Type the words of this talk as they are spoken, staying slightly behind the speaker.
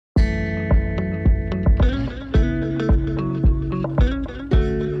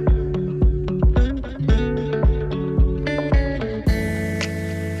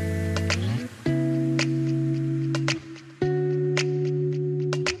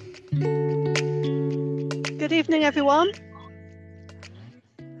Good evening, everyone.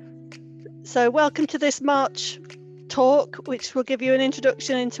 So welcome to this March talk, which will give you an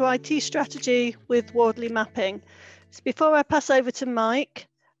introduction into IT strategy with Wardley Mapping. So before I pass over to Mike,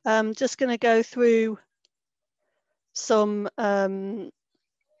 I'm just going to go through some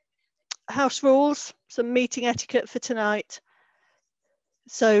house rules, some meeting etiquette for tonight.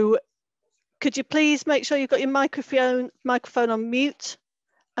 So could you please make sure you've got your microphone on mute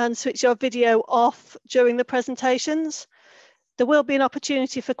and switch your video off during the presentations. There will be an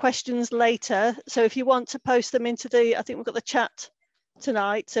opportunity for questions later. So if you want to post them into I think we've got the chat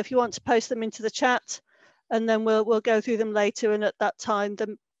tonight. So if you want to post them into the chat, and then we'll go through them later. And at that time,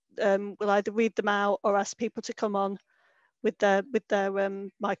 we'll either read them out or ask people to come on with their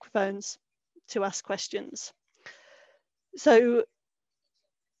microphones to ask questions. So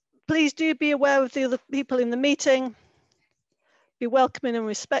please do be aware of the other people in the meeting. Be welcoming and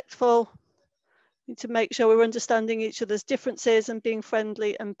respectful. We need to make sure we're understanding each other's differences and being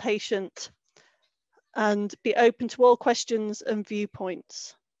friendly and patient. And be open to all questions and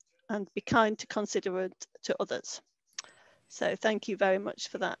viewpoints. And be kind to considerate to others. So thank you very much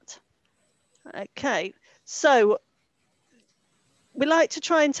for that. Okay, so we like to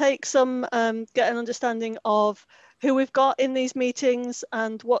try and take some, get an understanding of who we've got in these meetings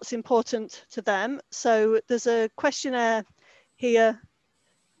and what's important to them. So there's a questionnaire here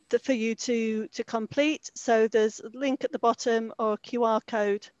for you to complete. So there's a link at the bottom or a QR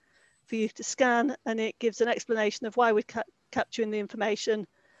code for you to scan, and it gives an explanation of why we're capturing the information,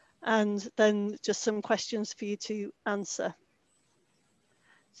 and then just some questions for you to answer.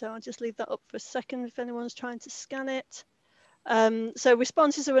 So I'll just leave that up for a second if anyone's trying to scan it. So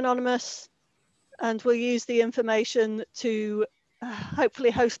responses are anonymous, and we'll use the information to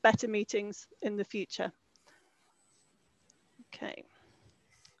hopefully host better meetings in the future. Okay.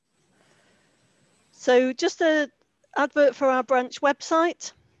 So just an advert for our branch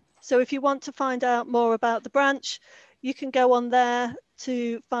website. So if you want to find out more about the branch, you can go on there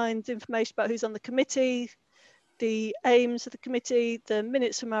to find information about who's on the committee, the aims of the committee, the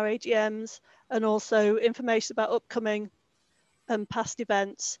minutes from our AGMs, and also information about upcoming and past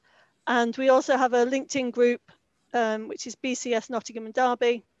events. And we also have a LinkedIn group, which is BCS Nottingham and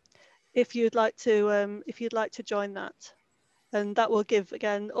Derby, if you'd like to join that. And that will give,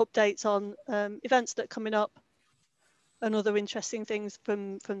 again, updates on events that are coming up and other interesting things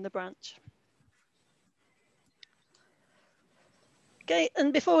from the branch. Okay,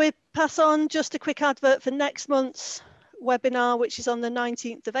 and before we pass on, just a quick advert for next month's webinar, which is on the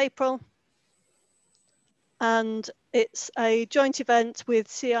 19th of April. And it's a joint event with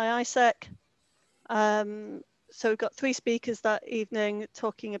CIISEC. So we've got 3 speakers that evening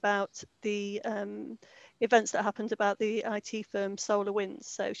talking about the events that happened about the IT firm SolarWinds.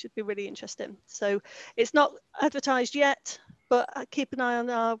 So it should be really interesting. So it's not advertised yet, but keep an eye on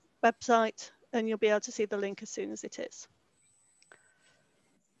our website and you'll be able to see the link as soon as it is.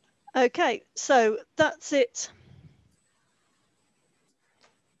 Okay, so that's it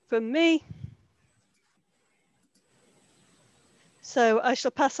from me. So I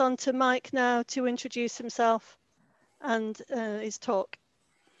shall pass on to Mike now to introduce himself and his talk.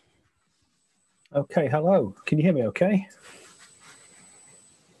 Okay, hello. Can you hear me okay?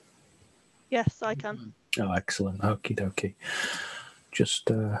 Yes, I can. Oh, excellent. Okie dokie. Just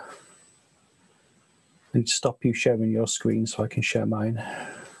need to stop you sharing your screen so I can share mine.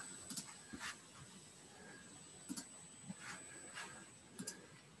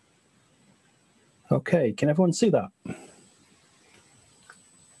 Okay, can everyone see that?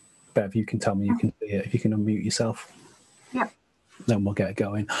 Bev, you can tell me you can see it. If you can unmute yourself. Yeah. Then we'll get it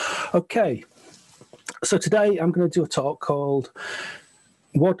going. Okay. So today I'm going to do a talk called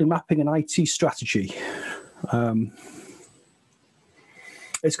Wardley Mapping and IT Strategy.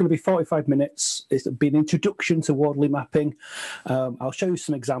 It's going to be 45 minutes. It'll be an introduction to Wardley Mapping. I'll show you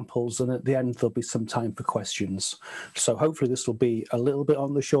some examples, and at the end there'll be some time for questions. So hopefully this will be a little bit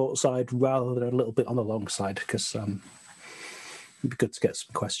on the short side rather than a little bit on the long side, because it'd be good to get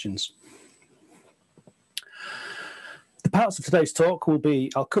some questions. The parts of today's talk will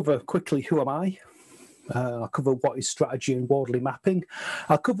be, I'll cover quickly who am I. I'll cover what is strategy and Wardley Mapping.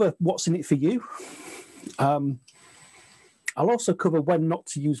 I'll cover what's in it for you. I'll also cover when not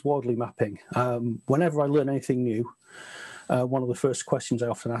to use Wardley Mapping. Whenever I learn anything new, one of the first questions I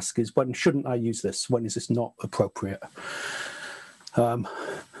often ask is, when shouldn't I use this? When is this not appropriate? And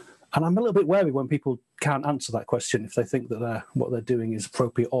I'm a little bit wary when people can't answer that question if they think that what they're doing is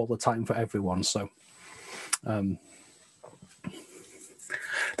appropriate all the time for everyone. So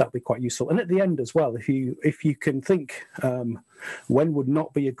that'd be quite useful. And at the end as well, if you can think when would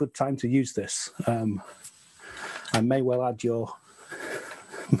not be a good time to use this, I may well add your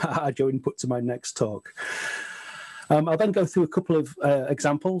input to my next talk. I'll then go through a couple of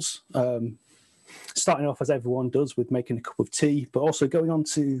examples, starting off as everyone does with making a cup of tea, but also going on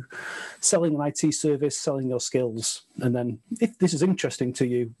to selling an IT service, selling your skills, and then if this is interesting to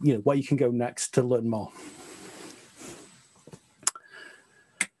you, where you can go next to learn more.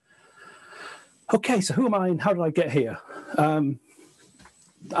 Okay, so who am I and how did I get here?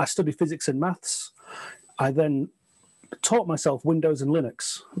 I studied physics and maths. I then taught myself Windows and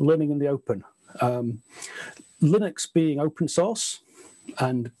Linux, learning in the open. Linux being open source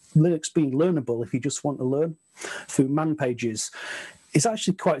and Linux being learnable if you just want to learn through man pages is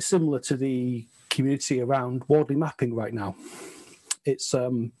actually quite similar to the community around Wardley Mapping right now. It's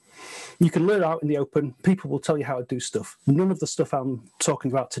you can learn out in the open. People will tell you how to do stuff. None of the stuff I'm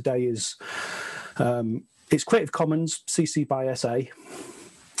talking about today is it's Creative Commons, CC by SA.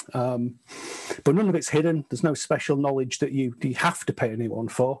 But none of it's hidden. There's no special knowledge that you have to pay anyone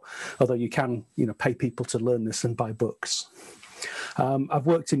for, although you can, pay people to learn this and buy books. I've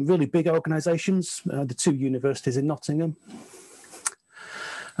worked in really big organisations, the 2 universities in Nottingham.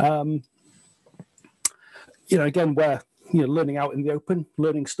 Again, where learning out in the open,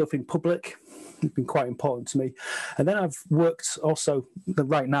 learning stuff in public, has been quite important to me. And then I've worked also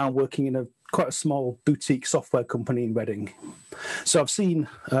right now working in quite a small boutique software company in Reading. So I've seen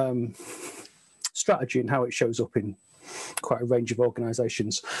strategy and how it shows up in quite a range of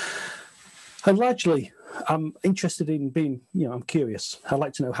organisations. And largely, I'm interested in being, I'm curious. I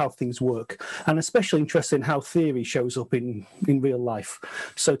like to know how things work, and especially interested in how theory shows up in real life.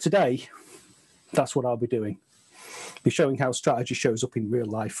 So today, that's what I'll be doing. Be showing how strategy shows up in real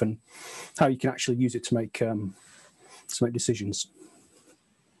life and how you can actually use it to make decisions.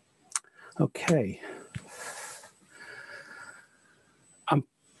 Okay. I'm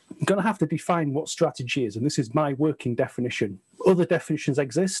going to have to define what strategy is, and this is my working definition. Other definitions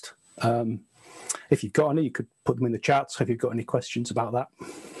exist. If you've got any, you could put them in the chat if you've got any questions about that.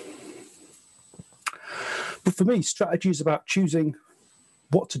 But for me, strategy is about choosing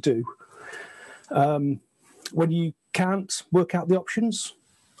what to do when you can't work out the options,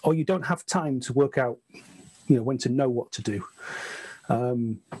 or you don't have time to work out, when to know what to do.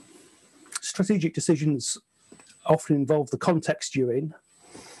 Strategic decisions often involve the context you're in,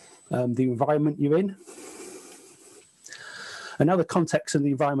 the environment you're in, and how the context and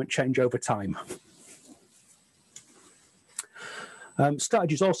the environment change over time.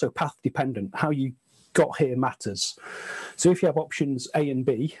 Strategy is also path dependent. How you got here matters. So if you have options A and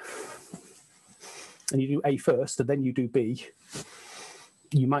B, and you do A first and then you do B,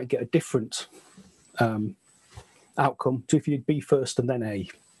 you might get a different outcome to if you did B first and then A.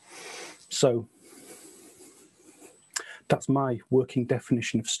 So that's my working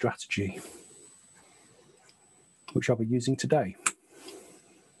definition of strategy, which I'll be using today.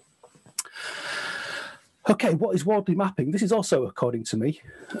 Okay, what is Wardley Mapping? This is also according to me.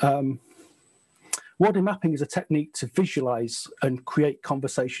 Wardley Mapping is a technique to visualize and create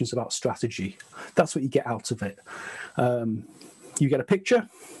conversations about strategy. That's what you get out of it. You get a picture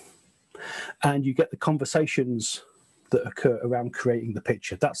and you get the conversations that occur around creating the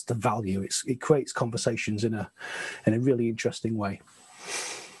picture. That's the value. It creates conversations in a really interesting way.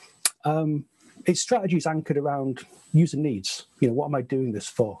 Its strategy is anchored around user needs. What am I doing this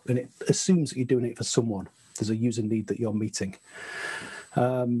for? And it assumes that you're doing it for someone. There's a user need that you're meeting.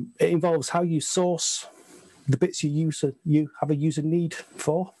 It involves how you source the bits you have a user need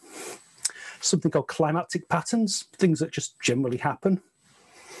for. Something called climatic patterns, things that just generally happen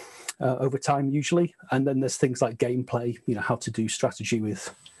over time usually. And then there's things like gameplay, how to do strategy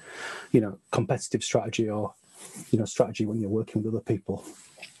with, competitive strategy or, strategy when you're working with other people.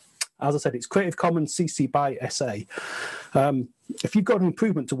 As I said, it's Creative Commons CC by SA. If you've got an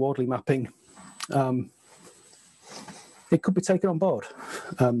improvement to Wardley Mapping, it could be taken on board.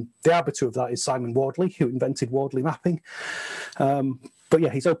 The arbiter of that is Simon Wardley, who invented Wardley Mapping. But yeah,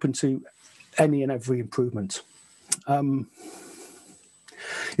 he's open to any and every improvement.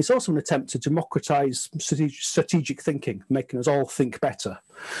 It's also an attempt to democratize strategic thinking, making us all think better,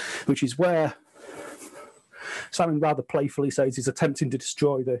 which is where Simon rather playfully says he's attempting to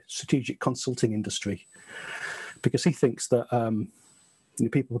destroy the strategic consulting industry, because he thinks that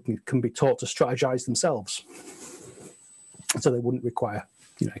people can be taught to strategize themselves, so they wouldn't require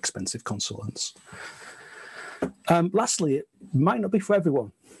expensive consultants. Lastly, it might not be for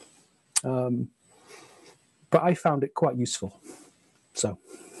everyone, but I found it quite useful. So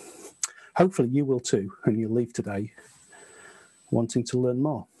hopefully you will too, and you'll leave today wanting to learn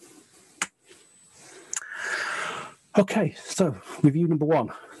more. Okay, so review number 1.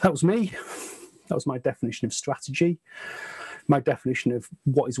 That was me. That was my definition of strategy, my definition of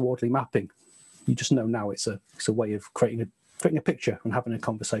what is Wardley mapping. You just know now it's a way of creating a picture and having a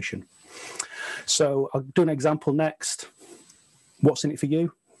conversation. So I'll do an example next. What's in it for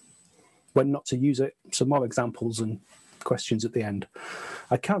you? When not to use it. Some more examples and questions at the end.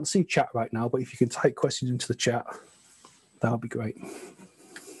 I can't see chat right now, but if you can type questions into the chat, that would be great.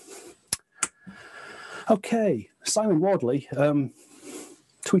 Okay, Simon Wardley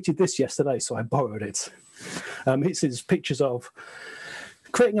tweeted this yesterday, so I borrowed it. It's his pictures of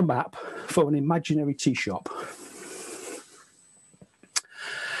creating a map for an imaginary tea shop.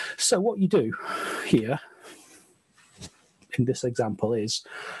 So what you do here in this example is,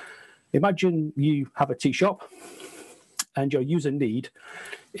 imagine you have a tea shop and your user need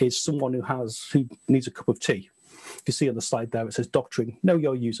is someone who needs a cup of tea. You see on the slide there, it says doctoring, know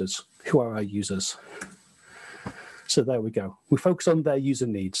your users. Who are our users? So there we go. We focus on their user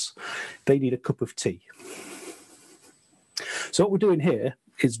needs. They need a cup of tea. So what we're doing here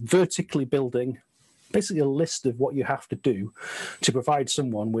is vertically building basically a list of what you have to do to provide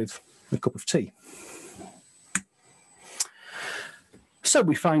someone with a cup of tea. So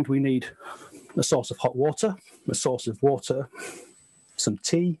we find we need a source of hot water, a source of water, some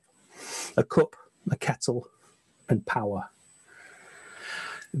tea, a cup, a kettle, and power.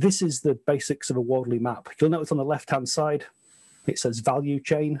 This is the basics of a Wardley map. You'll notice on the left-hand side, it says value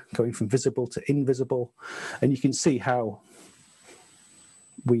chain, going from visible to invisible. And you can see how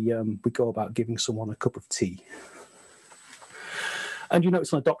we go about giving someone a cup of tea. And you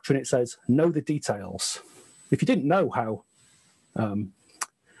notice on the doctrine, it says, know the details. If you didn't know how to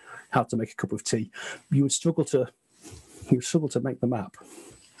make a cup of tea, you would struggle to make the map.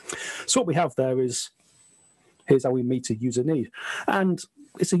 So what we have there is, here's how we meet a user need. And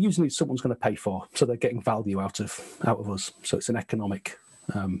it's a user need someone's going to pay for, so they're getting value out of us. So it's an economic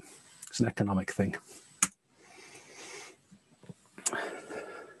thing.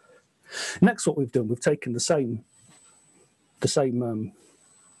 Next, what we've done, we've taken the same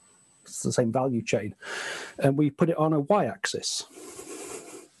value chain, and we put it on a y-axis.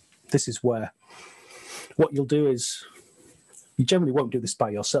 This is where what you'll do is, you generally won't do this by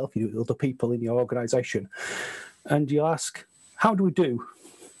yourself, you do it with other people in your organization, and you'll ask, how do we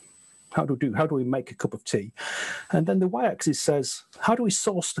make a cup of tea? And then the y-axis says, how do we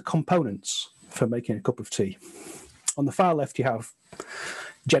source the components for making a cup of tea? On the far left, you have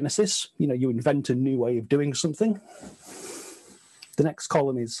Genesis, you invent a new way of doing something. The next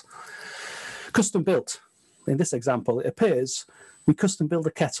column is custom built. In this example, it appears we custom build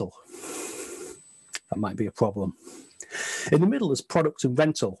a kettle. That might be a problem. In the middle is product and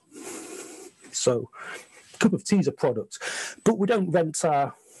rental. So cup of tea is a product, but we don't rent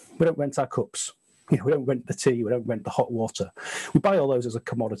our cups. We don't rent the tea, we don't rent the hot water. We buy all those as a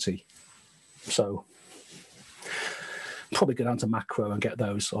commodity. So probably go down to Macro and get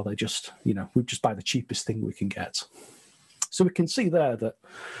those, or they just, we just buy the cheapest thing we can get. So we can see there that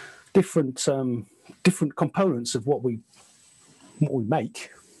different components of what we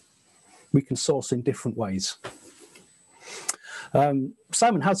make, we can source in different ways.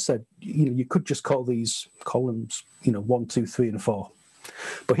 Simon has said, you could just call these columns, 1, 2, 3, and 4,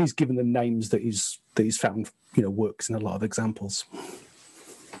 but he's given them names that he's found, works in a lot of examples.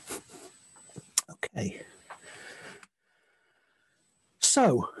 Okay.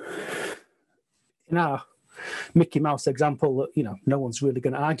 So, in our Mickey Mouse example that no one's really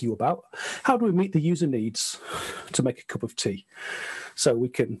going to argue about, how do we meet the user needs to make a cup of tea? So we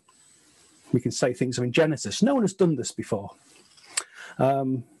can say things in Genesis. No one has done this before.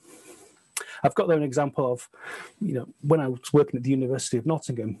 I've got there an example of, when I was working at the University of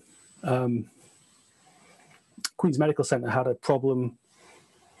Nottingham, Queen's Medical Centre had a problem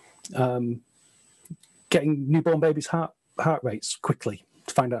getting newborn babies' heart rates quickly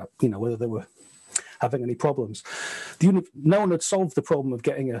to find out, whether they were having any problems. No one had solved the problem of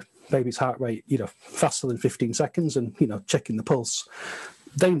getting a baby's heart rate, faster than 15 seconds and, checking the pulse.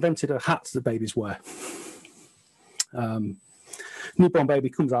 They invented a hat that babies wear. Newborn baby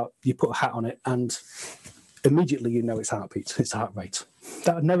comes out, you put a hat on it, and immediately its heartbeat, its heart rate.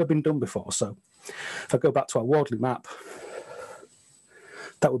 That had never been done before. So if I go back to our Wardley map,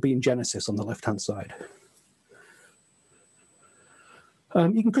 that would be in Genesis on the left-hand side.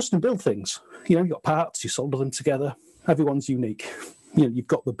 You can custom build things. You've got parts, you solder them together. Everyone's unique. You've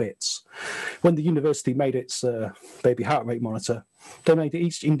got the bits. When the university made its baby heart rate monitor, they made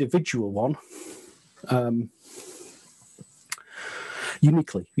each individual one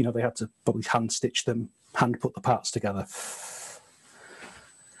uniquely. They had to probably hand stitch them, hand put the parts together.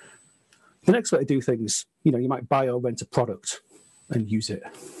 The next way to do things, you might buy or rent a product and use it.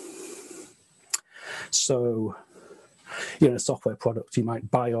 So, in a software product, you might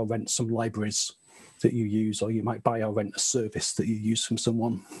buy or rent some libraries that you use, or you might buy or rent a service that you use from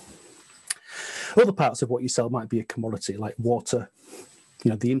someone. Other parts of what you sell might be a commodity, like water.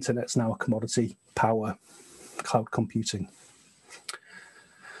 The internet's now a commodity, power, cloud computing.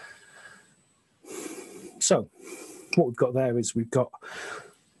 So what we've got there is we've got,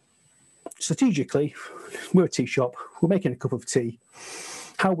 strategically, we're a tea shop, we're making a cup of tea.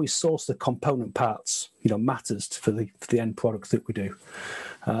 How we source the component parts, matters for the end product that we do.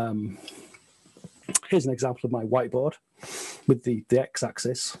 Here's an example of my whiteboard with the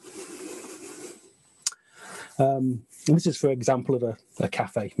x-axis. And this is, for example, at a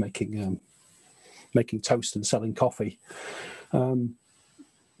cafe making toast and selling coffee. To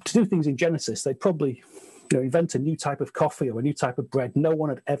do things in Genesis, they'd probably invent a new type of coffee or a new type of bread no one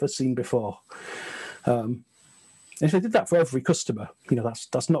had ever seen before. And if they did that for every customer,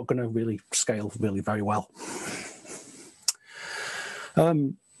 that's not going to really scale really very well.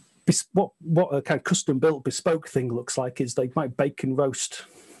 What a kind of custom-built bespoke thing looks like is they might bake and roast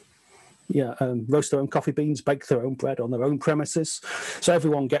their own coffee beans, bake their own bread on their own premises, so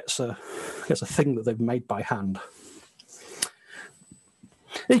everyone gets a thing that they've made by hand.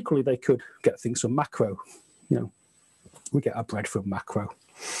 Equally, they could get things from Macro. We get our bread from Macro.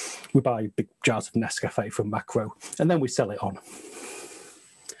 We buy big jars of Nescafe from Macro, and then we sell it on.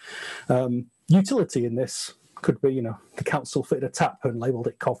 Utility in this could be, the council fitted a tap and labelled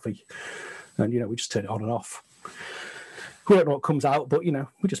it coffee, and we just turn it on and off. We don't know what comes out, but we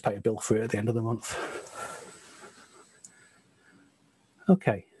just pay a bill for it at the end of the month.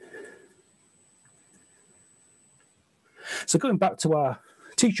 Okay. So going back to our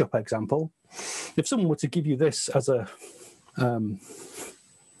tea shop example, if someone were to give you this as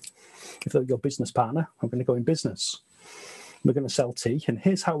if they're your business partner, I'm going to go in business, we're going to sell tea, and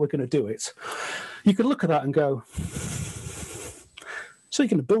here's how we're going to do it. You could look at that and go, so you're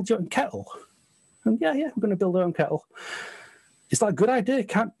going to build your own kettle? And yeah, we're going to build our own kettle. Is that a good idea?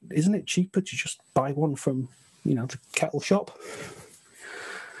 Isn't it cheaper to just buy one from, the kettle shop?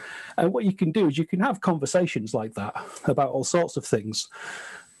 And what you can do is you can have conversations like that about all sorts of things.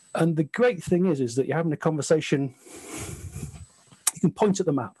 And the great thing is that you're having a conversation, you can point at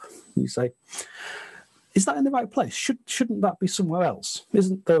the map and you say, is that in the right place? Shouldn't that be somewhere else?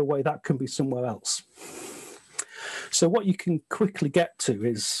 Isn't there a way that can be somewhere else? So what you can quickly get to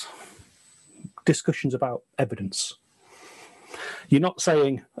is discussions about evidence. You're not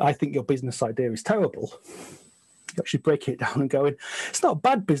saying, I think your business idea is terrible. You actually break it down and go, it's not a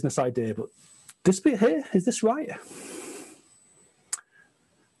bad business idea, but this bit here, is this right?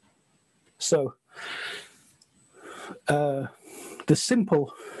 So the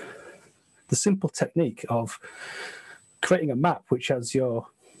simple technique of creating a map which has your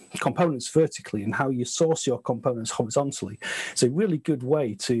components vertically and how you source your components horizontally is a really good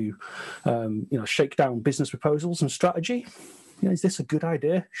way to shake down business proposals and strategy. Is this a good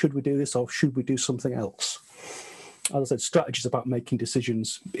idea? Should we do this, or should we do something else? As I said, strategy is about making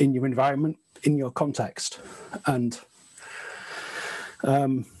decisions in your environment, in your context, and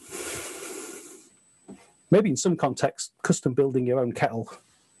maybe in some context, custom building your own kettle,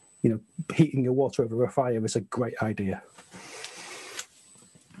 heating your water over a fire is a great idea.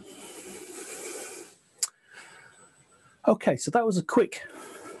 Okay, so that was a quick,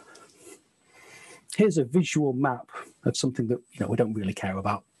 here's a visual map of something that we don't really care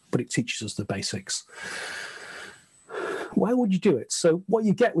about, but it teaches us the basics. Why would you do it? So what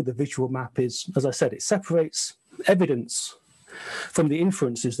you get with the visual map is, as I said, it separates evidence from the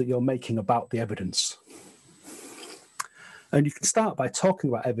inferences that you're making about the evidence. And you can start by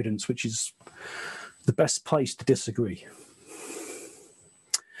talking about evidence, which is the best place to disagree.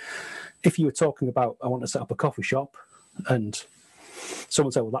 If you were talking about, I want to set up a coffee shop, and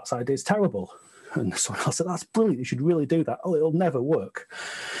someone said, well, that idea is terrible. And someone else said, that's brilliant, you should really do that. Oh, it'll never work.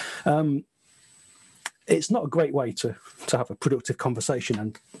 It's not a great way to have a productive conversation.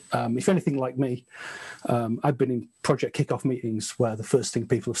 And if anything like me, I've been in project kickoff meetings where the first thing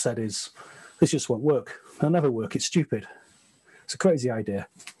people have said is, this just won't work. It'll never work. It's stupid. It's a crazy idea.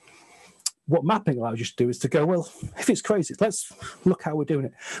 What mapping allows you to do is to go, well, if it's crazy, let's look how we're doing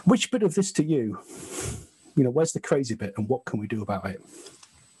it. Which bit of this to you, where's the crazy bit and what can we do about it?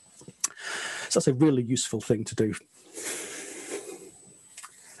 So that's a really useful thing to do.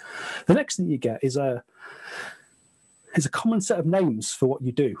 The next thing you get is a common set of names for what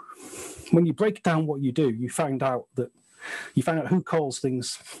you do. When you break down what you do, you find out who calls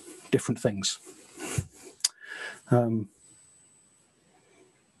things different things.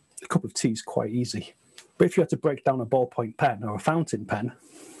 A cup of tea is quite easy, but if you had to break down a ballpoint pen or a fountain pen,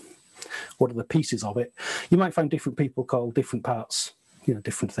 what are the pieces of it, you might find different people call different parts,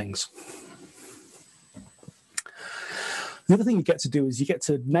 different things. The other thing you get to do is you get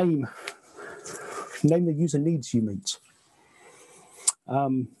to name the user needs you meet.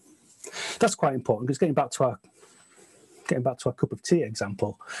 That's quite important, because getting back to our cup of tea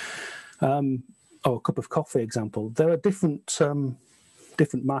example, or a cup of coffee example, there are different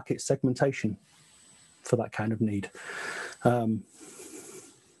market segmentation for that kind of need.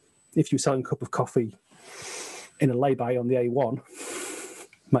 If you're selling a cup of coffee in a lay-by on the A1,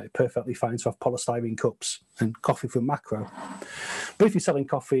 it might be perfectly fine to have polystyrene cups and coffee from Macro. But if you're selling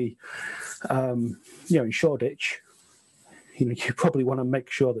coffee, in Shoreditch, you probably want to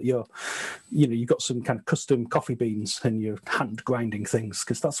make sure that you've got some kind of custom coffee beans and you're hand grinding things,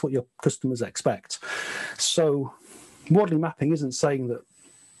 because that's what your customers expect. So Wardley Mapping isn't saying that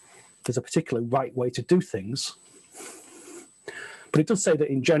there's a particular right way to do things, but it does say that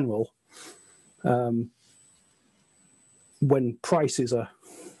in general, when price is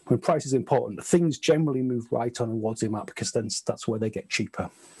important, things generally move right on a Wardley map, because then that's where they get cheaper.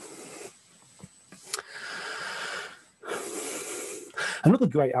 Another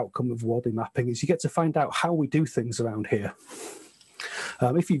great outcome of Wardley Mapping is you get to find out how we do things around here.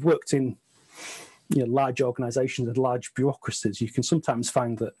 If you've worked in large organisations and large bureaucracies, you can sometimes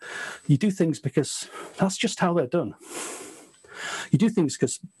find that you do things because that's just how they're done. You do things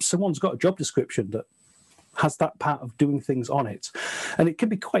because someone's got a job description that has that part of doing things on it. And it can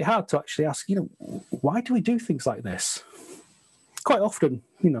be quite hard to actually ask, why do we do things like this? Quite often,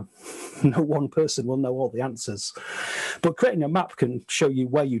 no one person will know all the answers. But creating a map can show you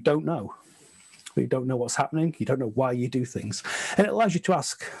where you don't know. You don't know what's happening. You don't know why you do things. And it allows you to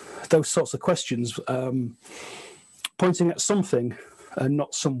ask those sorts of questions, pointing at something and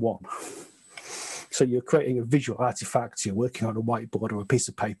not someone. So you're creating a visual artifact. You're working on a whiteboard or a piece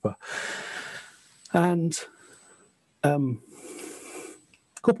of paper. And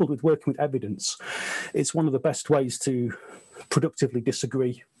coupled with working with evidence, it's one of the best ways to productively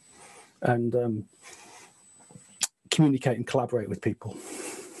disagree and communicate and collaborate with people.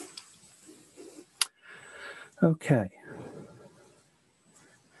 Okay.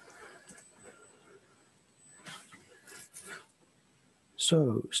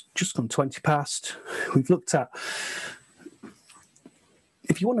 So it's just gone 20 past. We've looked at,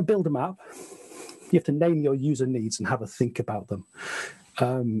 if you want to build a map, you have to name your user needs and have a think about them.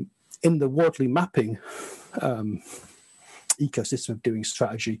 In the Wardley Mapping ecosystem of doing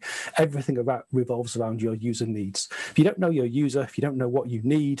strategy, everything revolves around your user needs. If you don't know your user, if you don't know what you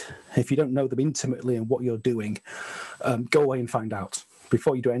need, if you don't know them intimately and what you're doing, go away and find out.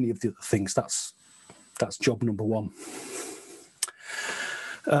 Before you do any of the other things, that's job number one.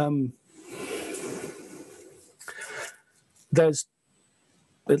 There's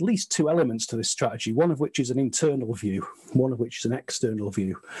at least two elements to this strategy, one of which is an internal view, one of which is an external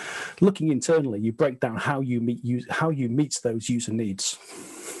view. Looking internally, you break down how you meet those user needs.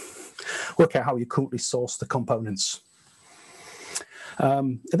 Work out how you currently source the components.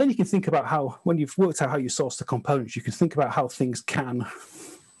 And then you can think about how, when you've worked out how you source the components, you can think about how things can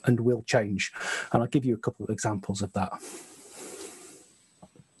and will change. And I'll give you a couple of examples of that.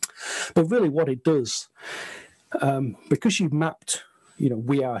 But really what it does, because you've mapped,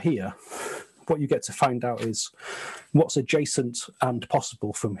 we are here, what you get to find out is what's adjacent and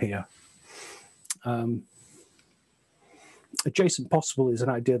possible from here. Adjacent possible is an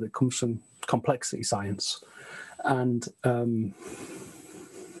idea that comes from complexity science. And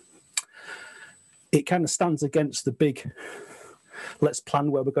it kind of stands against the big, let's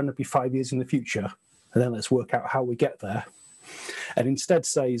plan where we're going to be 5 years in the future, and then let's work out how we get there. And instead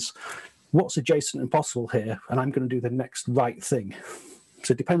says, what's adjacent and possible here, and I'm going to do the next right thing.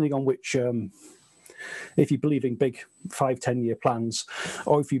 So depending on which, if you believe in big 5-10 year plans,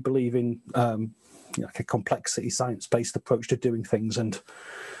 or if you believe in like a complexity science-based approach to doing things, and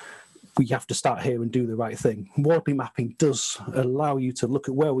we have to start here and do the right thing. Wardley Mapping does allow you to look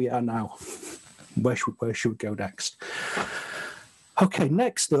at where we are now. Where should we go next? Okay,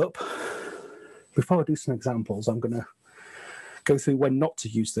 next up, before I do some examples, I'm going to go through when not to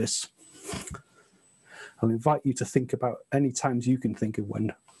use this. I'll invite you to think about any times you can think of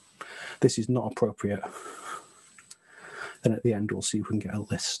when this is not appropriate. Then at the end, we'll see if we can get a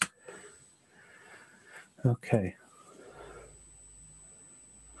list. Okay.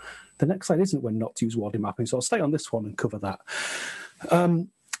 The next slide isn't when not to use Wardley Mapping, so I'll stay on this one and cover that.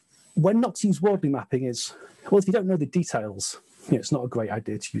 When not to use Wardley Mapping is, well, if you don't know the details, it's not a great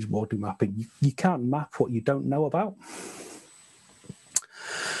idea to use Wardley Mapping. You can't map what you don't know about.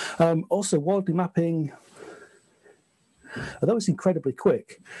 Also, Wardley Mapping although it's incredibly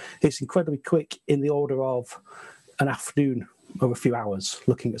quick in the order of an afternoon or a few hours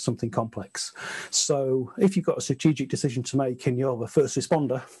looking at something complex. So if you've got a strategic decision to make and you're a first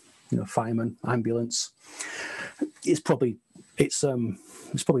responder, fireman, ambulance, it's probably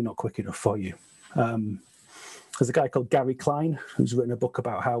not quick enough for you. There's a guy called Gary Klein who's written a book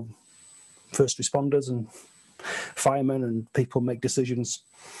about how first responders and firemen and people make decisions.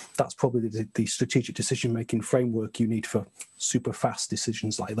 That's probably the strategic decision-making framework you need for super fast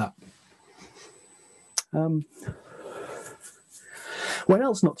decisions like that. When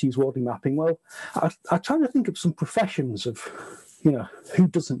else not to use Wardley mapping? Well, I try to think of some professions of, who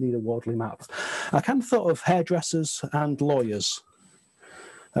doesn't need a Wardley map. I kind of thought of hairdressers and lawyers.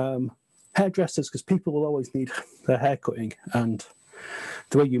 Hairdressers, because people will always need their hair cutting, and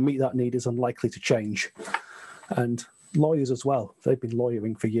the way you meet that need is unlikely to change. And lawyers as well. They've been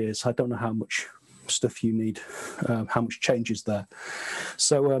lawyering for years. I don't know how much stuff you need, how much change is there.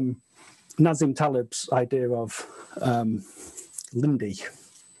 So Nazim Taleb's idea of Lindy.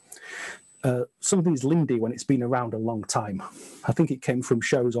 Something's Lindy when it's been around a long time. I think it came from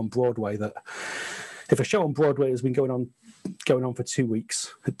shows on Broadway that if a show on Broadway has been going on for 2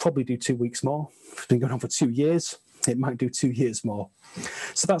 weeks, it'd probably do 2 weeks more. If it's been going on for 2 years, it might do 2 years more.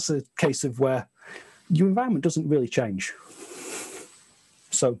 So that's a case of where your environment doesn't really change.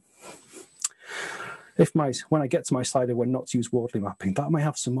 So when I get to my slide of when not to use Wardley mapping, that might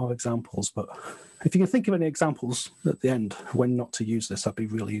have some more examples, but if you can think of any examples at the end when not to use this, I'd be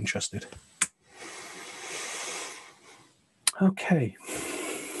really interested. Okay.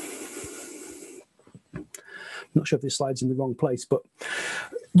 I'm not sure if this slide's in the wrong place, but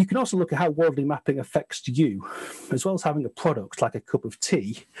you can also look at how Wardley mapping affects you, as well as having a product like a cup of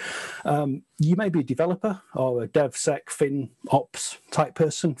tea. You may be a developer or a DevSec, Fin, Ops type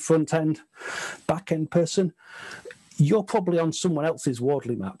person, front end, back end person. You're probably on someone else's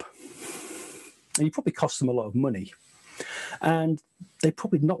Wardley map, and you probably cost them a lot of money, and they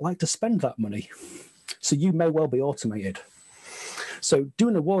probably not like to spend that money. So you may well be automated. So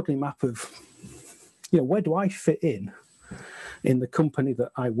doing a Wardley map of, where do I fit in the company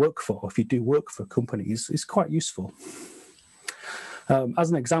that I work for, if you do work for companies, is quite useful. As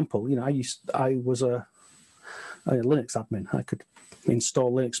an example, I was a Linux admin. I could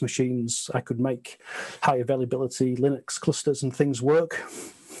install Linux machines. I could make high availability Linux clusters and things work.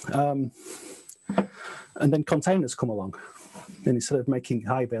 And then containers come along. And instead of making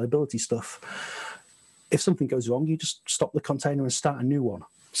high availability stuff, if something goes wrong, you just stop the container and start a new one.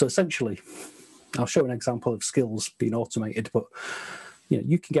 So essentially, I'll show an example of skills being automated, but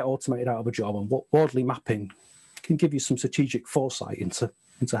you can get automated out of a job, and what Wardley mapping can give you some strategic foresight into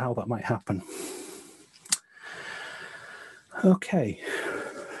how that might happen. Okay,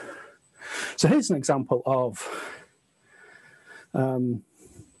 so here's an example of a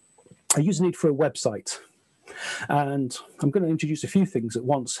user need for a website, and I'm going to introduce a few things at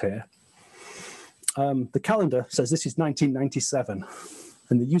once here. The calendar says this is 1997.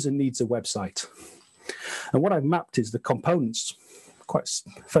 And the user needs a website. And what I've mapped is the components, quite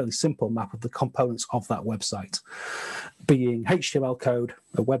a fairly simple map of the components of that website, being HTML code,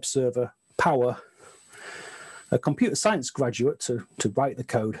 a web server, power, a computer science graduate to write the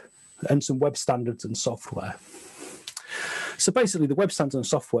code, and some web standards and software. So basically, the web standards and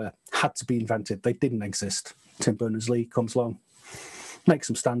software had to be invented. They didn't exist. Tim Berners-Lee comes along, makes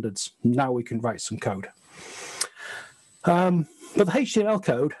some standards. Now we can write some code. But the HTML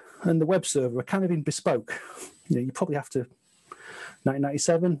code and the web server are kind of in bespoke. You probably have to,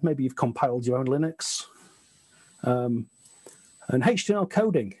 1997, maybe you've compiled your own Linux. And HTML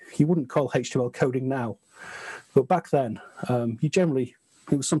coding, you wouldn't call HTML coding now. But back then, it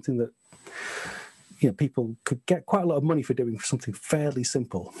was something that people could get quite a lot of money for doing for something fairly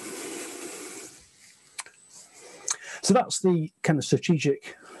simple. So that's the kind of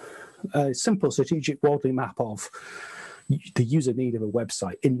simple strategic Wardley map of the user need of a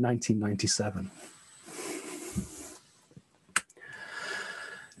website in 1997.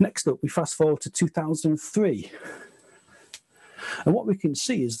 Next up, we fast forward to 2003. And what we can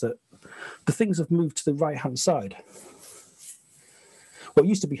see is that the things have moved to the right-hand side. What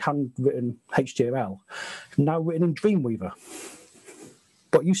used to be handwritten HTML, now written in Dreamweaver.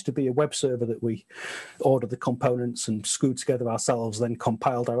 What used to be a web server that we ordered the components and screwed together ourselves, then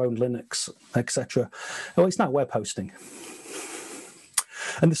compiled our own Linux, etc. Well, it's now web hosting.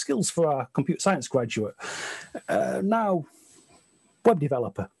 And the skills for our computer science graduate, now web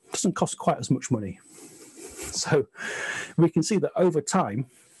developer, doesn't cost quite as much money. So we can see that over time,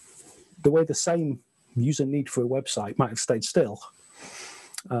 the way the same user need for a website might have stayed still,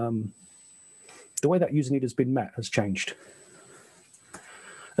 the way that user need has been met has changed.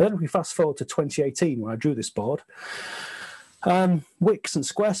 And then if we fast forward to 2018, when I drew this board, Wix and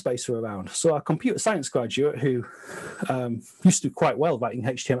Squarespace were around. So our computer science graduate, who used to do quite well writing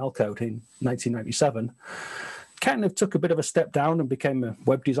HTML code in 1997, kind of took a bit of a step down and became a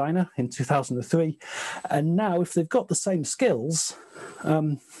web designer in 2003. And now, if they've got the same skills,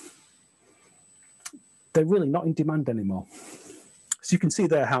 they're really not in demand anymore. So you can see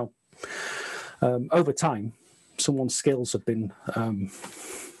there how, over time, someone's skills have been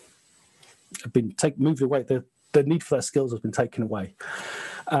moved away. The need for their skills has been taken away.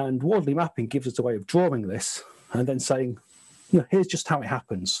 And Wardley Mapping gives us a way of drawing this and then saying, here's just how it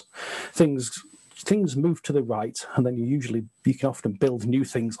happens. Things move to the right, and then you can often build new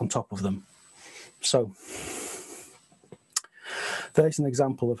things on top of them. So there's an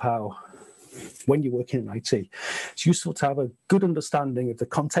example of how, when you're working in IT, it's useful to have a good understanding of the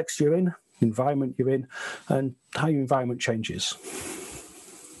context you're in, the environment you're in, and how your environment changes.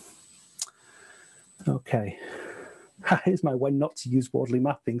 Okay, here's my when not to use Wardley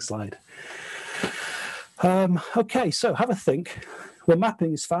Mapping slide. Okay, so have a think. Well,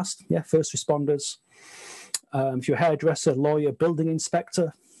 mapping is fast, first responders. If you're a hairdresser, lawyer, building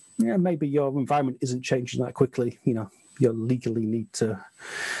inspector, maybe your environment isn't changing that quickly. You legally need to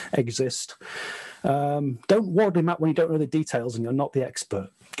exist. Don't Wardley map when you don't know the details and you're not the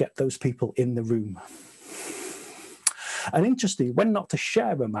expert. Get those people in the room. And interesting, when not to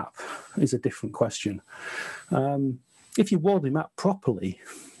share a map is a different question. If you Wardley map properly,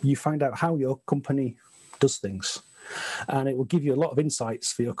 you find out how your company does things. And it will give you a lot of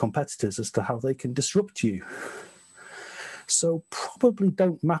insights for your competitors as to how they can disrupt you. So probably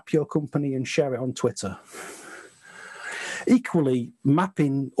don't map your company and share it on Twitter. Equally,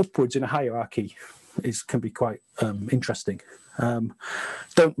 mapping upwards in a hierarchy can be quite interesting.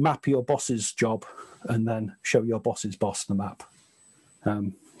 Don't map your boss's job and then show your boss's boss the map.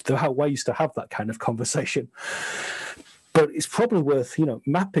 There are ways to have that kind of conversation. But it's probably worth,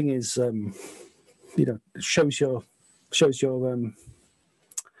 mapping is, shows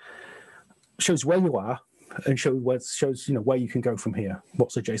where you are and shows where you can go from here,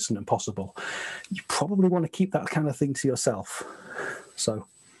 what's adjacent and possible. You probably want to keep that kind of thing to yourself. So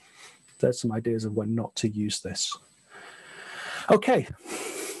there's some ideas of when not to use this. Okay,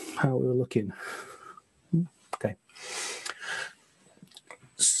 how we're looking. Okay.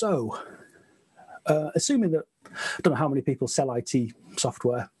 So, assuming that, I don't know how many people sell IT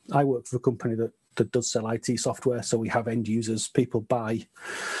software. I work for a company that does sell IT software, so we have end users. People buy,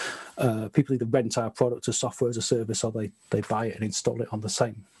 people either rent our product as software as a service, or they buy it and install it on the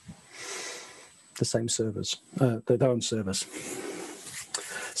same servers, their own servers.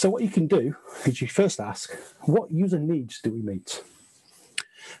 So what you can do is you first ask, what user needs do we meet?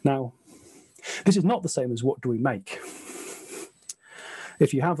 Now, this is not the same as what do we make.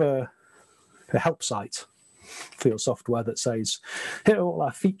 If you have a help site for your software that says, here are all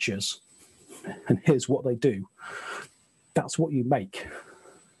our features, and here's what they do, that's what you make.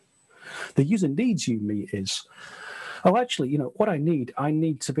 The user needs you meet is, actually, what I need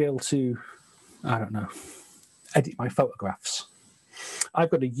to be able to, edit my photographs. I've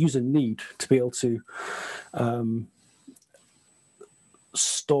got a user need to be able to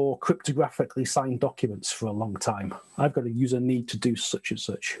store cryptographically signed documents for a long time. I've got a user need to do such and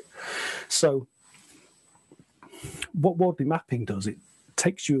such. So what Wardley Mapping does, it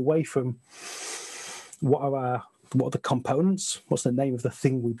takes you away from what are the components, what's the name of the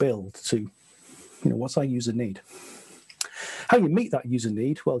thing we build, to what's our user need. How you meet that user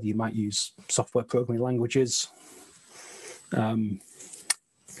need? Well, you might use software programming languages,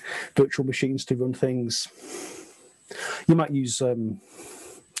 virtual machines to run things. You might use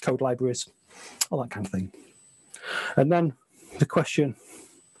code libraries, all that kind of thing. And then the question,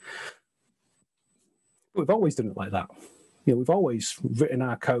 we've always done it like that. We've always written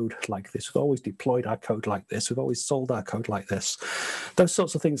our code like this. We've always deployed our code like this. We've always sold our code like this. Those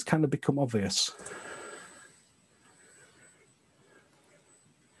sorts of things kind of become obvious.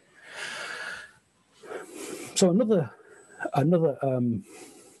 So another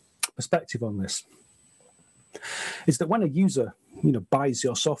perspective on this is that when a user, buys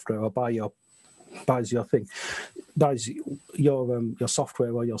your software or buys your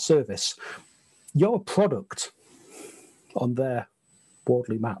software or your service, you're a product on their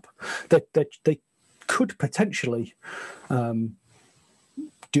Wardley map. They could potentially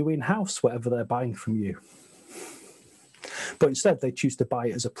do in-house whatever they're buying from you. But instead, they choose to buy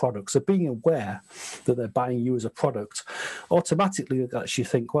it as a product. So being aware that they're buying you as a product automatically lets you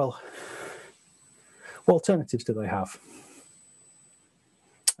think, well, what alternatives do they have?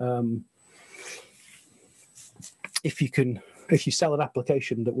 if you sell an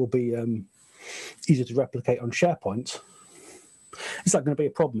application that will be easy to replicate on SharePoint, is that going to be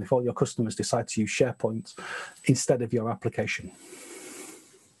a problem if all your customers decide to use SharePoint instead of your application?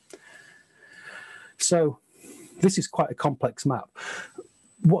 So this is quite a complex map.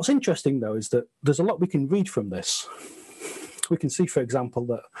 What's interesting, though, is that there's a lot we can read from this. We can see, for example,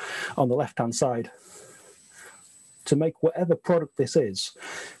 that on the left-hand side, to make whatever product this is,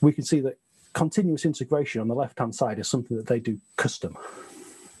 we can see that continuous integration on the left-hand side is something that they do custom.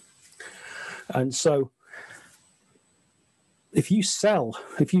 And so they do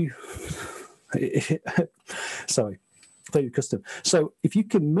custom. So if you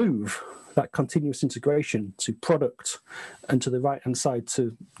can move that continuous integration to product and to the right-hand side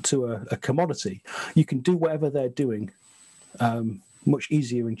to a commodity, you can do whatever they're doing much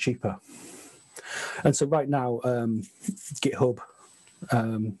easier and cheaper. And so right now, GitHub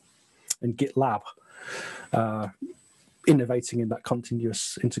and GitLab are innovating in that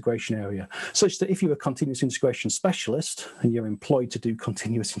continuous integration area, such that if you're a continuous integration specialist and you're employed to do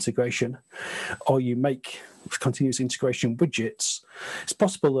continuous integration, or you make continuous integration widgets, it's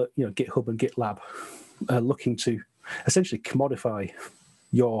possible that GitHub and GitLab are looking to essentially commodify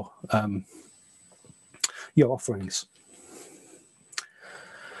your offerings.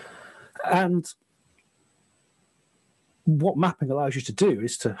 And what mapping allows you to do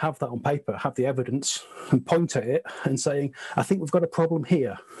is to have that on paper, have the evidence, and point at it and saying, I think we've got a problem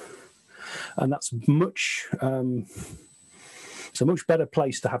here. And that's it's a much better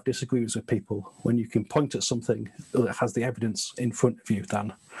place to have disagreements with people when you can point at something that has the evidence in front of you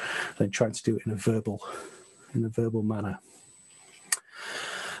than trying to do it in a verbal manner.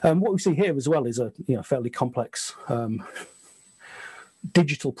 What we see here as well is a fairly complex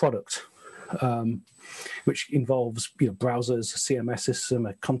digital product, which involves browsers, a CMS system,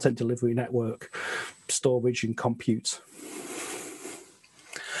 a content delivery network, storage, and compute.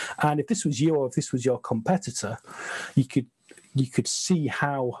 And if this was you or if this was your competitor, you could see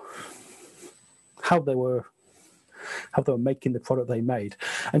how they were making the product they made,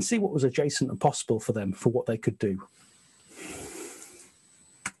 and see what was adjacent and possible for them for what they could do.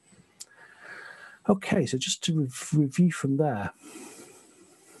 Okay, so just to review from there.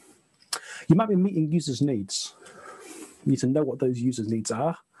 You might be meeting users' needs. You need to know what those users' needs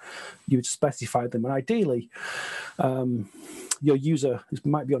are. You would specify them, and ideally, your user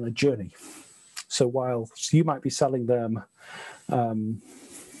might be on a journey. So while you might be selling them,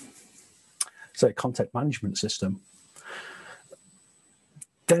 say, a content management system,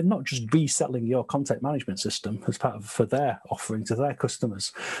 they're not just reselling your content management system as part of for their offering to their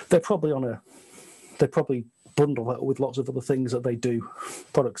customers. They're probably bundle that with lots of other things that they do,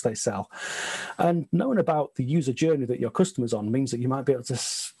 products they sell. And knowing about the user journey that your customer's on means that you might be able to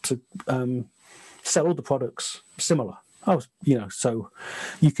sell other products similar. So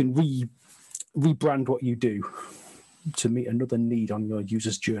you can rebrand what you do to meet another need on your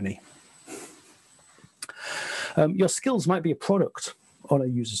user's journey. Your skills might be a product on a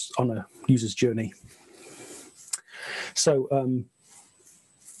user's journey. So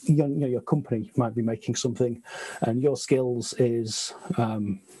your company might be making something, and your skills is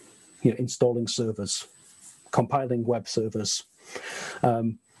installing servers, compiling web servers,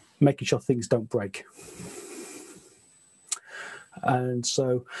 making sure things don't break. And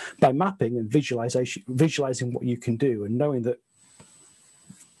so by mapping and visualizing what you can do, and knowing that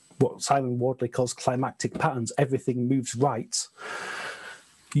what Simon Wardley calls climactic patterns, everything moves right,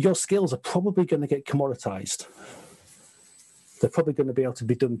 your skills are probably going to get commoditized. They're probably going to be able to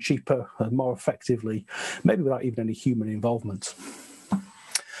be done cheaper and more effectively, maybe without even any human involvement.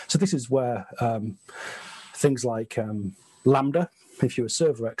 So this is where things like Lambda, if you're a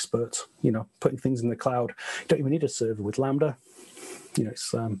server expert, putting things in the cloud, you don't even need a server with Lambda.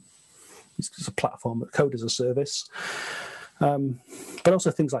 It's a platform that code as a service. But also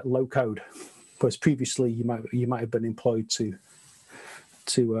things like low code, whereas previously you might have been employed to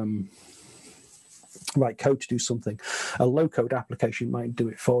write code to do something. A low code application might do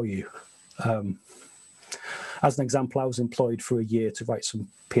it for you. As an example, I was employed for a year to write some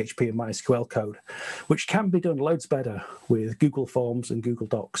PHP and MySQL code, which can be done loads better with Google Forms and Google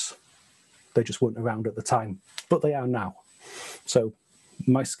Docs. They just weren't around at the time, but they are now. So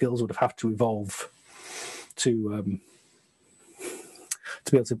my skills would have to evolve to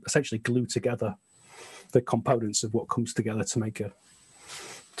be able to essentially glue together the components of what comes together to make a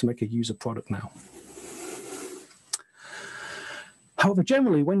user product now. However,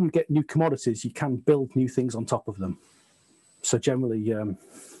 generally, when you get new commodities, you can build new things on top of them. So generally,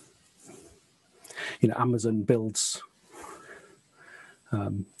 Amazon builds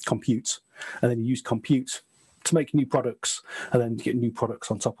compute, and then you use compute to make new products, and then get new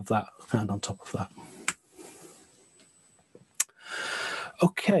products on top of that and on top of that.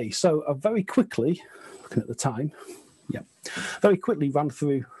 Okay, so I very quickly, looking at the time, very quickly ran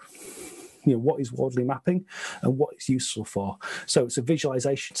through what is Wardley mapping and what it's useful for. So it's a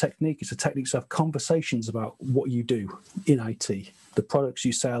visualization technique. It's a technique to have conversations about what you do in IT, the products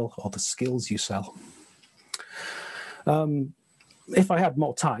you sell or the skills you sell. If I had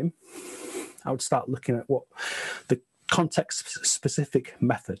more time, I would start looking at what the context-specific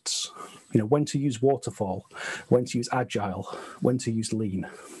methods, when to use waterfall, when to use agile, when to use lean.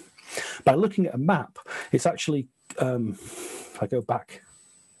 By looking at a map, it's actually, if I go back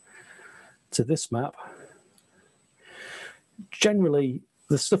to this map, generally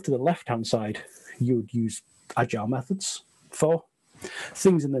the stuff to the left-hand side, you would use agile methods for.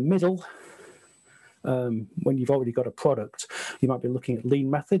 Things in the middle, when you've already got a product, you might be looking at lean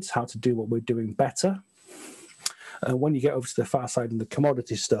methods, how to do what we're doing better. And when you get over to the far side and the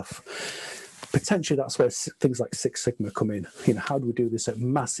commodity stuff, potentially that's where things like Six Sigma come in. How do we do this at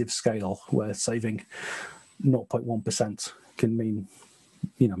massive scale where saving 0.1% can mean,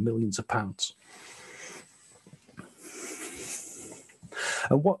 millions of pounds.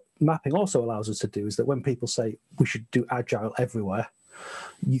 And what mapping also allows us to do is that when people say we should do agile everywhere,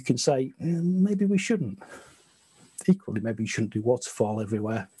 you can say, maybe we shouldn't. Equally, maybe you shouldn't do waterfall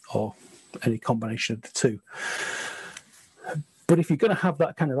everywhere or any combination of the two. But if you're going to have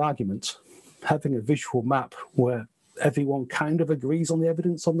that kind of argument, having a visual map where everyone kind of agrees on the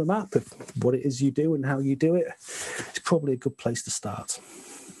evidence on the map of what it is you do and how you do it, it's probably a good place to start.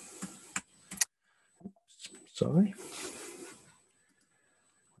 Sorry.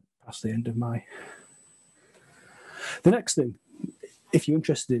 Past the end of my... The next thing, if you're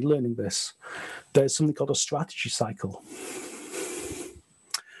interested in learning this, there's something called a strategy cycle,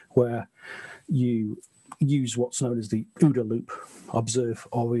 where you use what's known as the OODA loop: observe,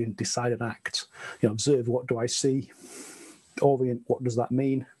 orient, decide, and act. Observe, what do I see? Orient, what does that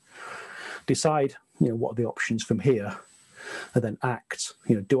mean? Decide, what are the options from here? And then act,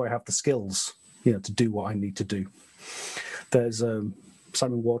 do I have the skills, to do what I need to do? There's,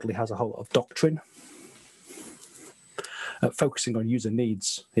 Simon Wardley has a whole lot of doctrine. Focusing on user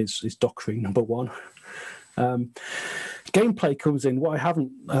needs is doctrine number one. Gameplay comes in. What I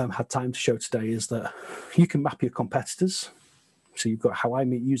haven't had time to show today is that you can map your competitors. So you've got how I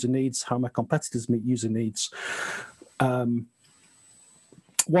meet user needs, how my competitors meet user needs. One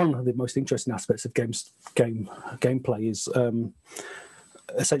of the most interesting aspects of gameplay is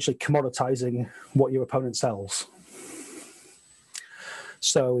essentially commoditizing what your opponent sells.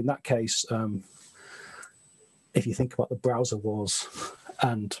 So in that case, if you think about the browser wars,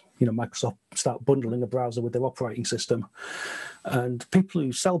 and Microsoft start bundling a browser with their operating system, and people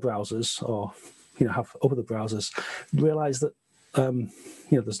who sell browsers or have other browsers realize that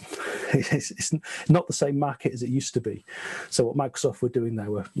it's not the same market as it used to be. So what Microsoft were doing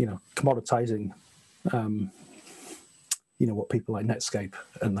there were commoditizing what people like Netscape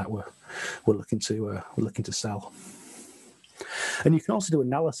and that were looking to sell. And you can also do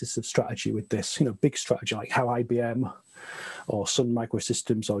analysis of strategy with this, big strategy like how IBM or Sun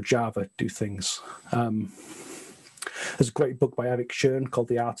Microsystems or Java do things. There's a great book by Eric Schern called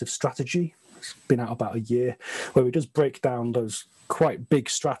The Art of Strategy. It's been out about a year, where he does break down those quite big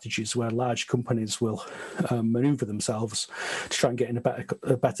strategies where large companies will maneuver themselves to try and get in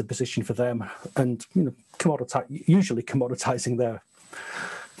a better position for them, and usually commoditizing their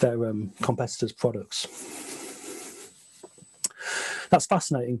competitors' products. That's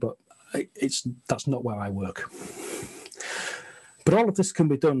fascinating, but that's not where I work. But all of this can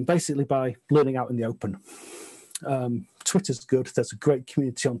be done basically by learning out in the open. Twitter's good. There's a great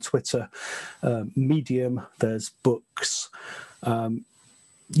community on Twitter. Medium, there's books.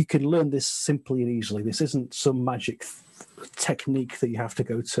 You can learn this simply and easily. This isn't some magic technique that you have to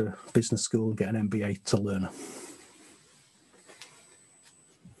go to business school and get an MBA to learn.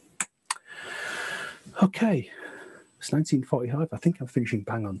 Okay. It's 1945. I think I'm finishing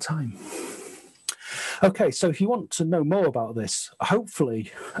bang on time. Okay, so if you want to know more about this,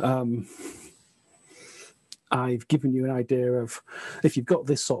 hopefully I've given you an idea of, if you've got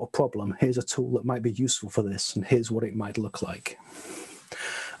this sort of problem, here's a tool that might be useful for this, and here's what it might look like.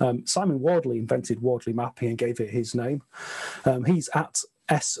 Simon Wardley invented Wardley Mapping and gave it his name. He's at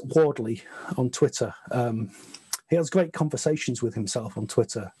S. Wardley on Twitter. He has great conversations with himself on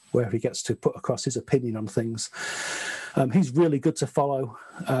Twitter where he gets to put across his opinion on things. He's really good to follow.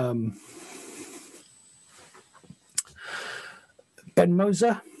 Ben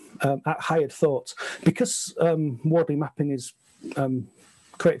Moser at Hired Thought. Because Wardley Mapping is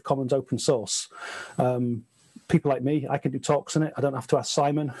Creative Commons open source, people like me, I can do talks on it. I don't have to ask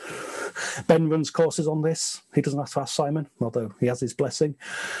Simon. Ben runs courses on this. He doesn't have to ask Simon, although he has his blessing.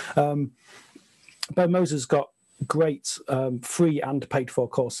 Ben Moser's got great free and paid for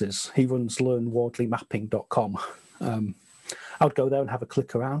courses. He runs learnwardleymapping.com. I would go there and have a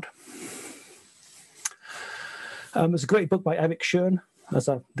click around. There's a great book by Eric Schön,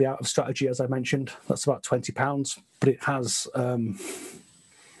 The Art of Strategy, as I mentioned. That's about £20, but it has a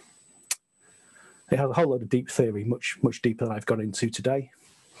whole load of deep theory, much deeper than I've gone into today.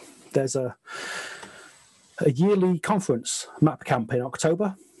 There's a yearly conference, Map Camp, in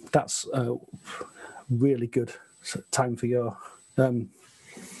October. That's a really good time for your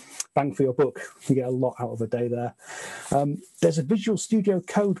bang for your buck. You get a lot out of a day there. There's a Visual Studio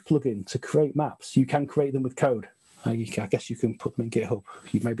Code plugin to create maps. You can create them with code. I guess you can put them in GitHub.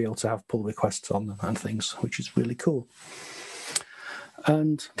 You may be able to have pull requests on them and things, which is really cool.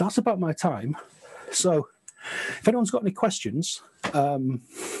 And that's about my time. So if anyone's got any questions... I'm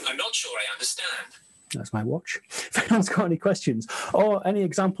not sure I understand. That's my watch. If anyone's got any questions or any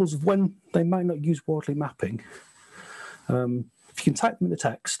examples of when they might not use Wardley Mapping, if you can type them in the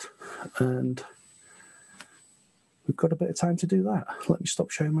text, and we've got a bit of time to do that. Let me stop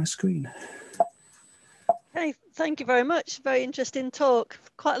sharing my screen. Okay, thank you very much. Very interesting talk.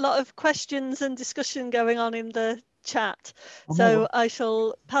 Quite a lot of questions and discussion going on in the chat. So I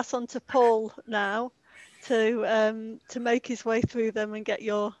shall pass on to Paul now to make his way through them and get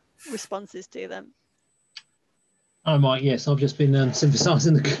your responses to them. Hi, Mike. Yes, I've just been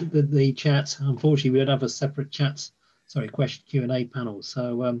synthesising the chat. Unfortunately, we don't have a separate question Q&A panel.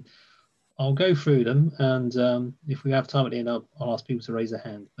 So I'll go through them, and if we have time at the end, I'll ask people to raise their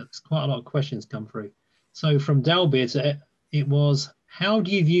hand. But there's quite a lot of questions come through. So from Dalbeard, it was, how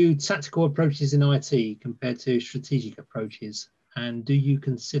do you view tactical approaches in IT compared to strategic approaches? And do you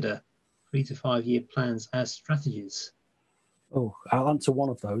consider 3 to 5 year plans as strategies? Oh, I'll answer one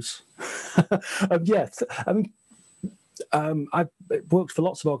of those. Yes, I mean, I've worked for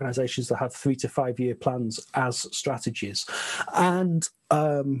lots of organisations that have 3 to 5 year plans as strategies. And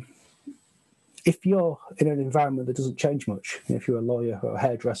if you're in an environment that doesn't change much, if you're a lawyer or a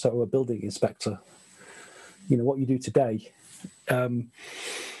hairdresser or a building inspector, what you do today,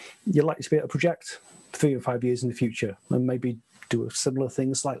 you're likely to be able to project 3 or 5 years in the future and maybe do a similar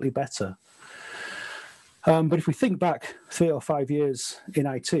thing slightly better. But if we think back 3 or 5 years in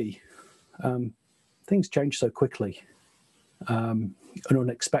IT, things change so quickly and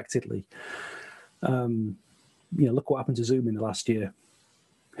unexpectedly. Look what happened to Zoom in the last year.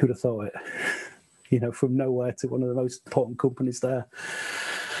 Who'd have thought it? From nowhere to one of the most important companies there.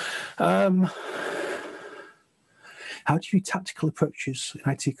 How do you view tactical approaches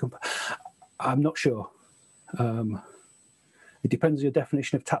in IT companies? I'm not sure. It depends on your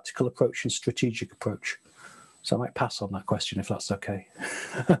definition of tactical approach and strategic approach. So I might pass on that question if that's okay.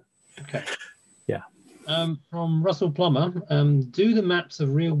 Okay. Yeah. From Russell Plummer, do the maps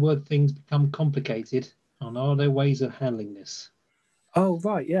of real-world things become complicated, and are there ways of handling this? Oh,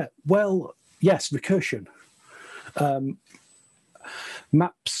 right, yeah. Well, yes, recursion.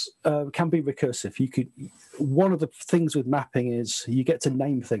 Maps can be recursive. One of the things with mapping is you get to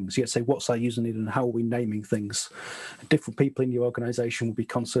name things. You get to say, what's our user need and how are we naming things? Different people in your organization will be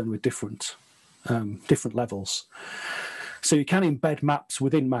concerned with different levels. So you can embed maps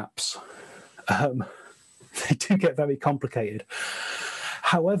within maps. They do get very complicated.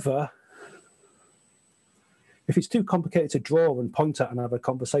 However, if it's too complicated to draw and point at and have a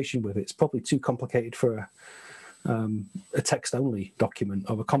conversation with, it's probably too complicated for a text-only document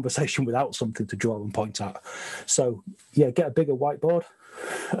or a conversation without something to draw and point at. So, yeah, get a bigger whiteboard,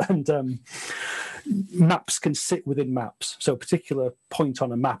 and maps can sit within maps. So a particular point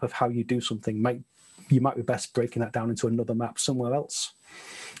on a map of how you do something, you might be best breaking that down into another map somewhere else,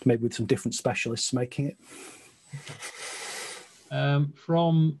 maybe with some different specialists making it.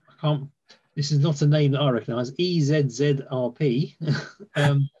 This is not a name that I recognise, EZZRP.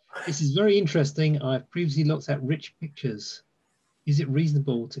 This is very interesting. I've previously looked at rich pictures. Is it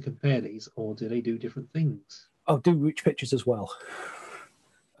reasonable to compare these, or do they do different things? I'll do rich pictures as well.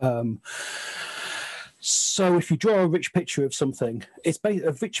 So if you draw a rich picture of something, a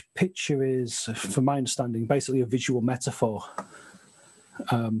rich picture is, from my understanding, basically a visual metaphor.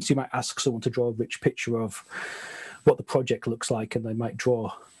 So you might ask someone to draw a rich picture of what the project looks like, and they might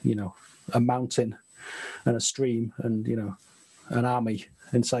draw, a mountain and a stream and, an army,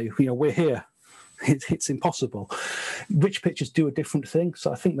 and say, we're here. It's impossible. Rich pictures do a different thing.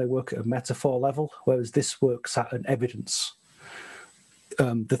 So I think they work at a metaphor level, whereas this works at an evidence.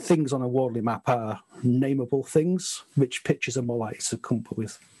 The things on a Wardley map are nameable things. Rich pictures are more likely to come up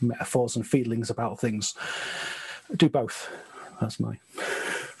with metaphors and feelings about things. Do both. That's my.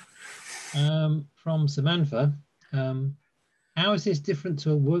 From Samantha, how is this different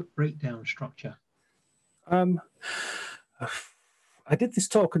to a work breakdown structure? I did this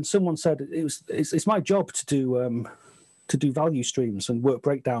talk and someone said it's my job to do value streams and work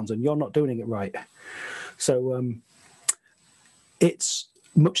breakdowns, and you're not doing it right. So it's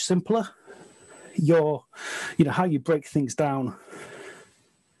much simpler. How you break things down.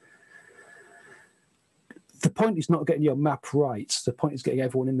 The point is not getting your map right. The point is getting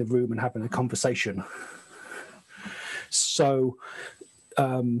everyone in the room and having a conversation. So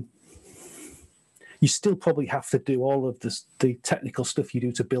you still probably have to do all of the technical stuff you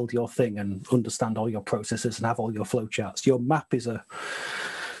do to build your thing and understand all your processes and have all your flowcharts. Your map is a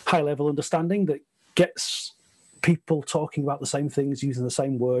high-level understanding that gets people talking about the same things, using the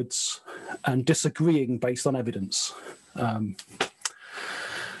same words, and disagreeing based on evidence.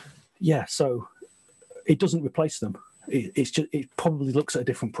 So it doesn't replace them. It probably looks at a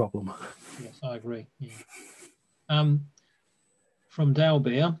different problem. Yes, I agree. Yeah. From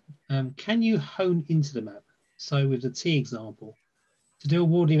Dalbeer, can you hone into the map? So with the tea example, to do a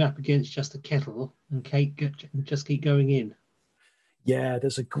Wardley map against just a kettle and just keep going in. Yeah,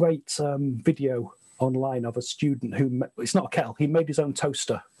 there's a great video online of a student who, it's not a kettle, he made his own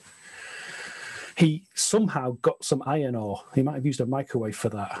toaster. He somehow got some iron ore. He might have used a microwave for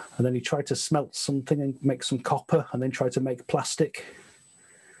that. And then he tried to smelt something and make some copper and then tried to make plastic.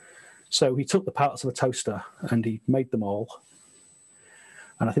 So he took the parts of a toaster and he made them all.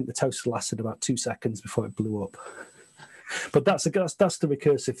 And I think the toaster lasted about 2 seconds before it blew up. But that's the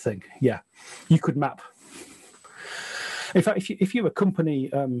recursive thing. Yeah, you could map. In fact, if you're a company,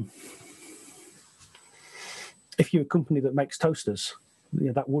 that makes toasters,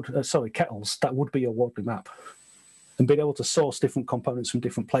 that would kettles, that would be your Wardley map. And being able to source different components from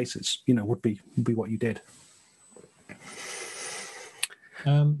different places, would be what you did.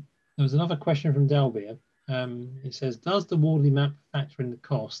 There was another question from Dalbeer. It says, does the Wardley map factor in the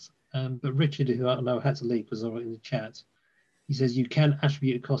cost? But Richard, who I know had to leave, was already in the chat. He says you can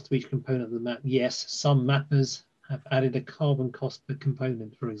attribute a cost to each component of the map. Yes, some mappers have added a carbon cost per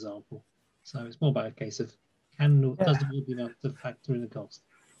component, for example. So it's more about a case of does the Wardley map factor in the cost?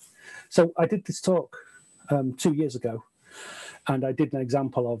 So I did this talk 2 years ago, and I did an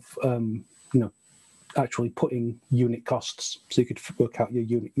example of actually putting unit costs. So you could work out your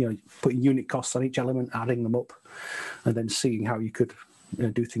unit, putting unit costs on each element, adding them up, and then seeing how you could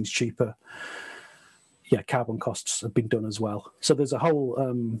do things cheaper. Yeah, carbon costs have been done as well. So there's a whole,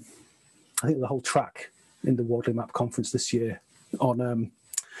 I think the whole track in the Wardley Map conference this year on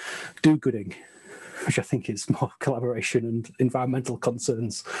do-gooding, which I think is more collaboration and environmental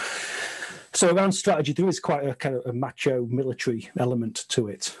concerns. So around strategy, there is quite a kind of a macho military element to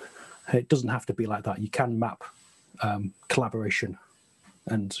it. It doesn't have to be like that. You can map collaboration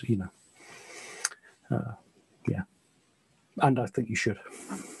and, and I think you should.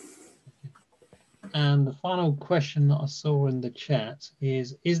 And the final question that I saw in the chat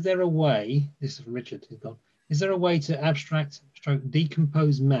is there a way, this is from Richard, who's gone, is there a way to abstract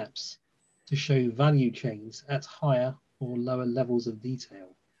decompose maps to show value chains at higher or lower levels of detail?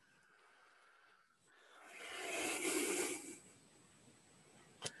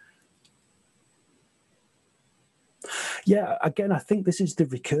 Yeah, again, I think this is the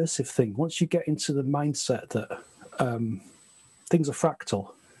recursive thing. Once you get into the mindset that things are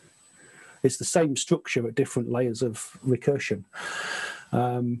fractal, it's the same structure at different layers of recursion.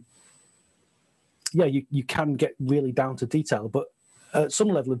 You can get really down to detail, but at some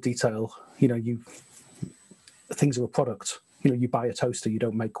level of detail, things are a product. You buy a toaster, you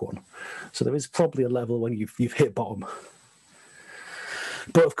don't make one. So there is probably a level when you've hit bottom.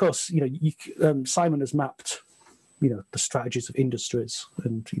 But of course, Simon has mapped, the strategies of industries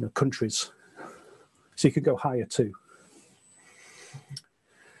and countries, so you could go higher too.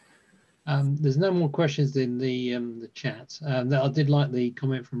 There's no more questions in the chat. I did like the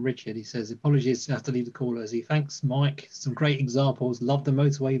comment from Richard. He says, apologies, I have to leave the call early. Thanks, Mike. Some great examples. Love the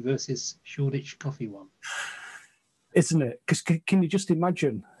motorway versus Shoreditch coffee one. Isn't it? Because can you just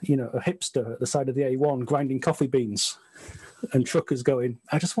imagine, a hipster at the side of the A1 grinding coffee beans and truckers going,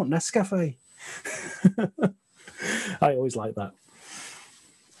 I just want Nescafe. I always like that.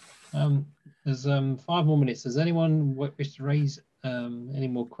 There's 5 more minutes. Does anyone wish to raise any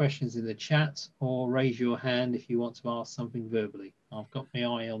more questions in the chat, or raise your hand if you want to ask something verbally? I've got my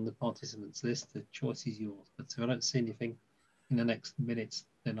eye on the participants list. The choice is yours. But if I don't see anything in the next minutes,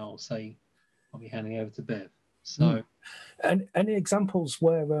 then I'll be handing over to Bev. So, and any examples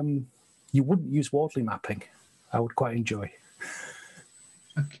where you wouldn't use Wardley mapping, I would quite enjoy.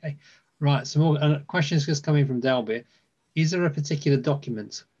 Okay. Right, some more questions just coming from Dalby. Is there a particular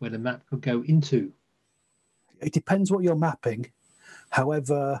document where the map could go into? It depends what you're mapping.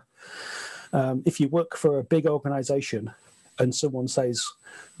 However, if you work for a big organisation and someone says,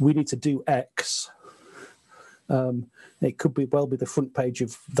 we need to do X, it could well be the front page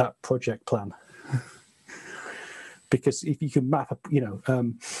of that project plan. Because if you can map,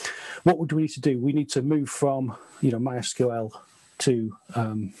 what would we need to do? We need to move from, MySQL to,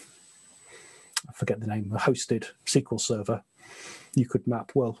 I forget the name, a hosted SQL server. You could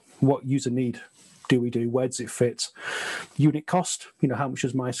map, well, what user need do we do? Where does it fit? Unit cost, how much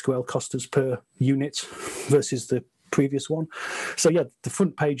does MySQL cost us per unit versus the previous one? So yeah, the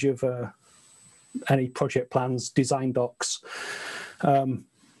front page of any project plans, design docs,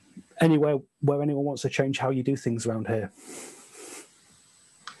 anywhere where anyone wants to change how you do things around here.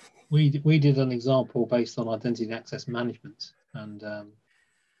 We did an example based on identity and access management, and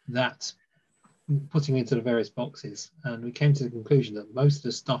that putting into the various boxes, and we came to the conclusion that most of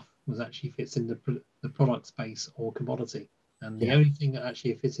the stuff was actually fits in the product space or commodity, and the only thing that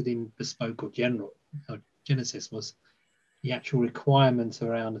actually fitted in bespoke or general or Genesis was the actual requirement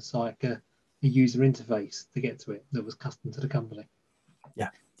around the user interface to get to it that was custom to the company. Yeah.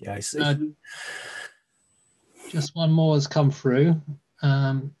 Just one more has come through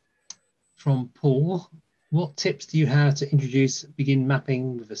from Paul. What tips do you have to begin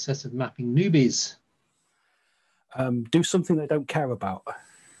mapping with a set of mapping newbies? Do something they don't care about.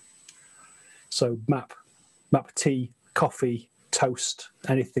 So map tea, coffee, toast,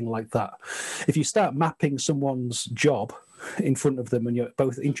 anything like that. If you start mapping someone's job in front of them and you're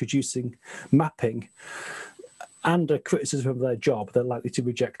both introducing mapping and a criticism of their job, they're likely to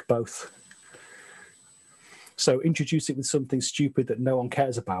reject both. So introduce it with something stupid that no one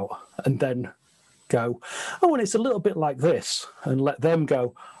cares about, and then go, oh, and it's a little bit like this, and let them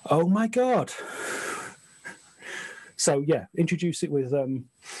go, oh my God. So yeah, introduce it with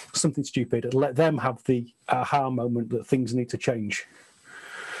something stupid and let them have the aha moment that things need to change.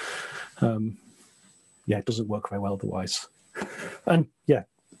 It doesn't work very well otherwise. And yeah,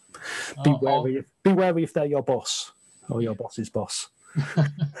 be wary if they're your boss or your boss's boss.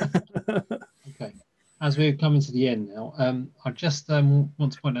 Okay. As we're coming to the end now, I just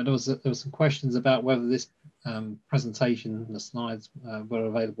want to point out there was some questions about whether this presentation and the slides were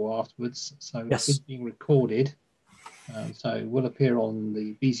available afterwards. So yes. It's being recorded. So it will appear on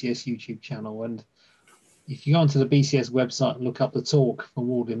the BCS YouTube channel. And if you go onto the BCS website and look up the talk for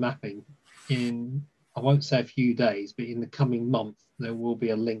Wardley Mapping, in, I won't say a few days, but in the coming month, there will be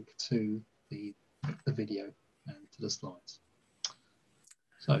a link to the video and to the slides.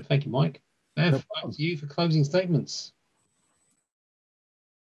 So thank you, Mike. Bev, back to you for closing statements.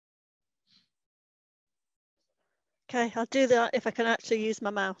 Okay, I'll do that if I can actually use my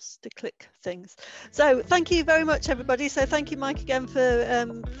mouse to click things. So thank you very much, everybody. So thank you, Mike, again for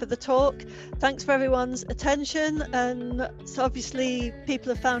the talk. Thanks for everyone's attention. And so obviously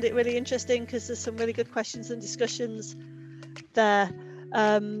people have found it really interesting because there's some really good questions and discussions there.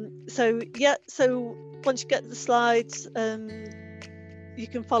 So once you get the slides, you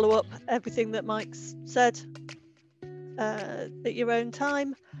can follow up everything that Mike's said at your own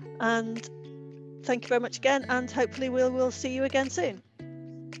time. And thank you very much again, and hopefully we'll see you again soon.